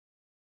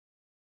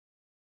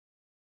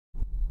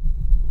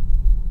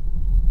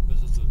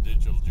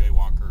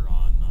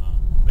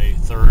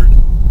3rd,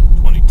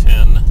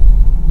 2010.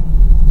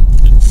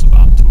 It's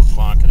about 2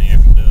 o'clock in the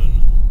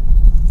afternoon.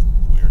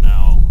 We are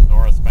now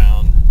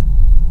northbound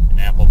in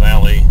Apple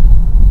Valley,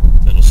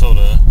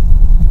 Minnesota,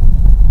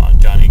 on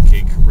Johnny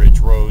Cake Ridge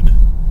Road,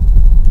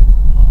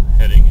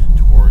 heading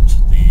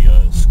towards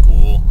the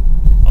School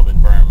of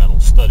Environmental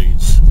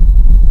Studies,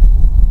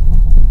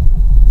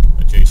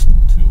 adjacent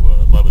to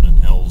Lebanon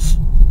Hills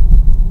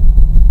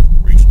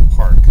Regional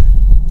Park.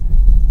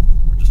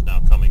 We're just now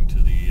coming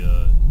to the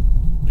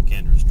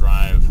McAndrews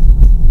Drive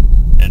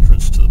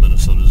entrance to the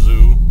Minnesota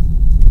Zoo.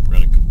 We're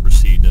going to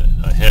proceed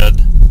ahead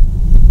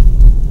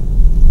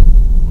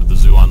with the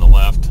zoo on the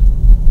left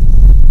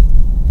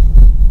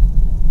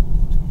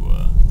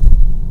to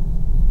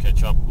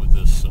catch up with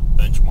this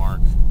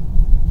benchmark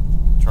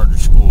charter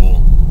school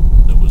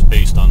that was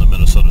based on the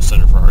Minnesota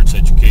Center for Arts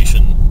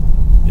Education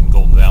in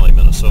Golden Valley,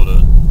 Minnesota,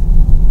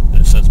 and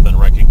has since been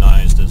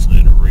recognized as an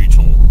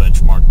interregional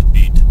benchmark to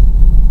beat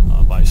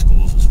by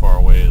schools as far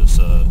away as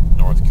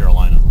North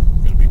Carolina.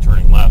 We're going to be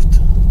turning left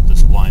at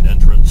this blind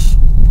entrance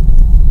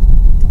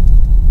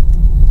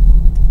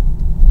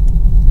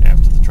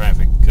after the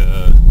traffic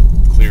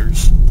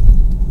clears.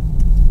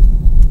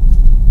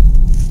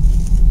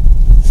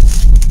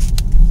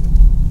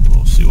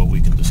 We'll see what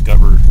we can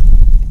discover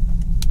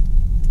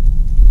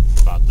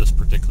about this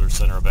particular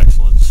center of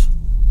excellence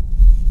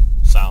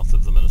south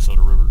of the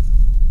Minnesota River.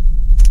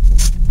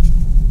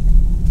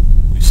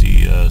 We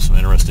see some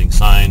interesting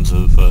signs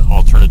of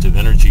alternative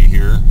energy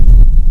here,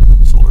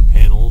 solar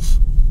panels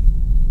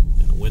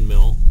and a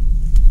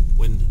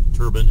wind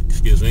turbine,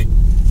 excuse me.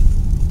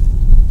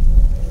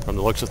 From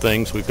the looks of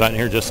things, we've gotten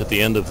here just at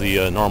the end of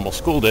the normal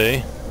school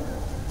day,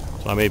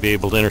 so I may be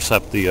able to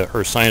intercept the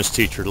earth science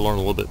teacher to learn a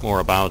little bit more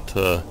about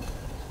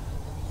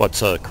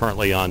what's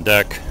currently on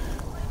deck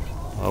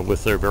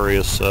with their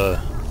various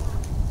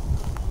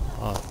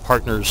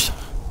partners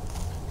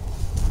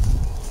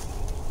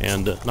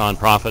and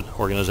nonprofit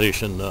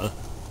organization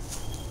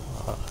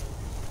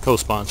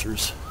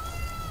co-sponsors.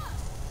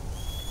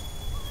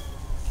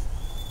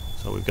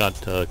 So we've got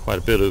quite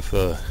a bit of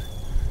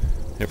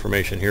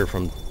information here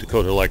from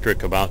Dakota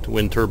Electric about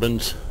wind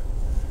turbines,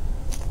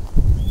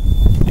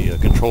 the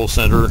control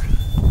center,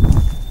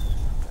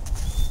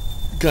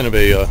 kind of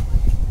a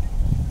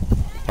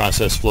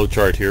process flow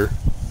chart here.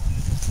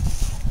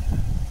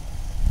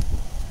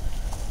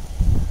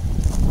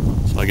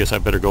 So I guess I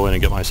better go in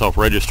and get myself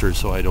registered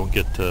so I don't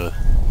get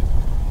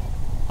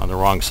on the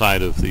wrong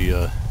side of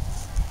the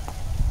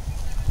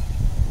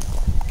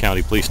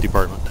county police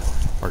department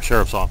or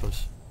sheriff's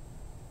office.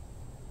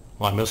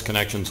 Well, I missed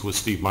connections with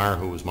Steve Meyer,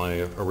 who was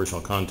my original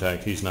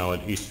contact. He's now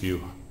at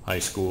Eastview High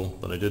School,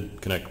 but I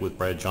did connect with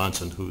Brad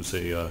Johnson, who's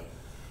a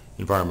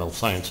environmental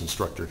science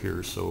instructor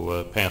here,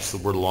 so pass the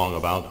word along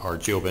about our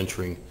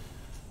geoventuring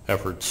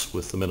efforts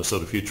with the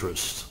Minnesota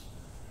Futurists.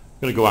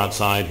 I'm going to go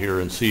outside here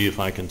and see if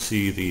I can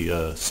see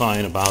the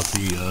sign about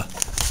the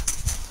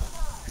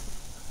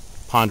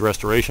pond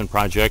restoration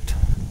project.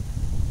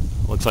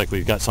 Looks like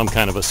we've got some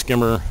kind of a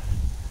skimmer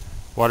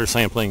water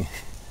sampling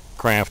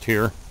craft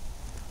here.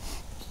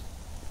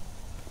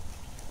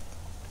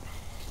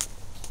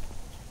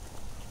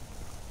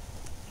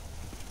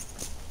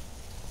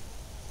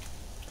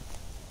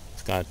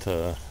 It's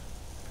got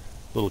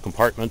little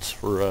compartments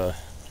for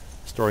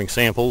storing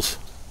samples.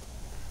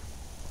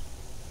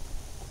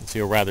 You can see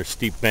a rather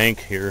steep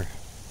bank here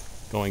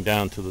going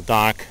down to the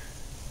dock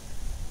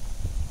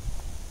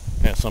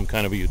past some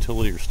kind of a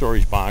utility or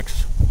storage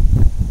box.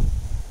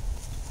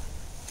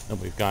 And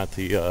we've got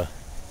the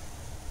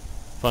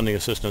funding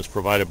assistance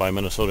provided by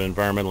Minnesota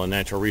Environmental and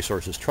Natural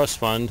Resources Trust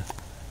Fund.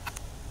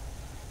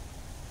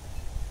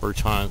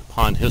 Birch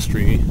Pond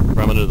history: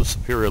 remnant of the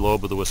superior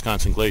lobe of the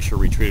Wisconsin Glacier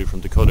retreated from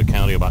Dakota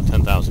County about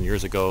 10,000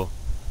 years ago.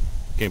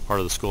 Became part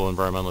of the School of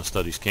Environmental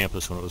Studies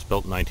campus when it was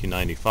built in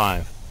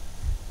 1995.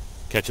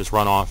 Catches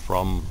runoff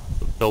from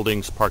the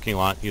building's parking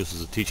lot,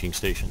 uses a teaching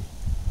station.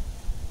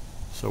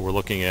 So we're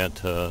looking at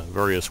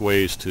various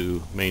ways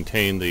to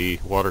maintain the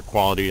water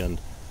quality and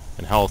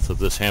health of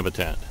this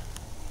habitat.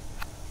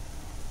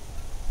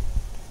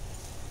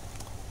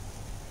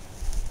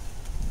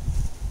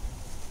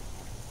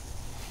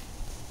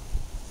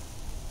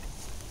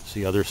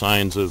 See other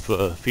signs of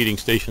feeding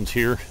stations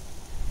here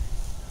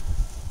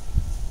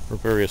for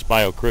various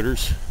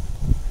biocritters.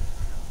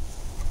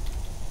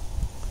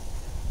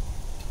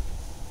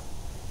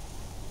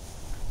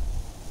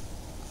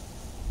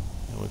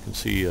 And we can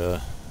see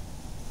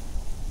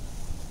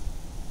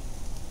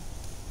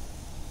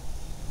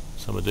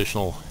some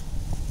additional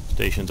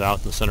stations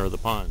out in the center of the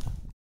pond.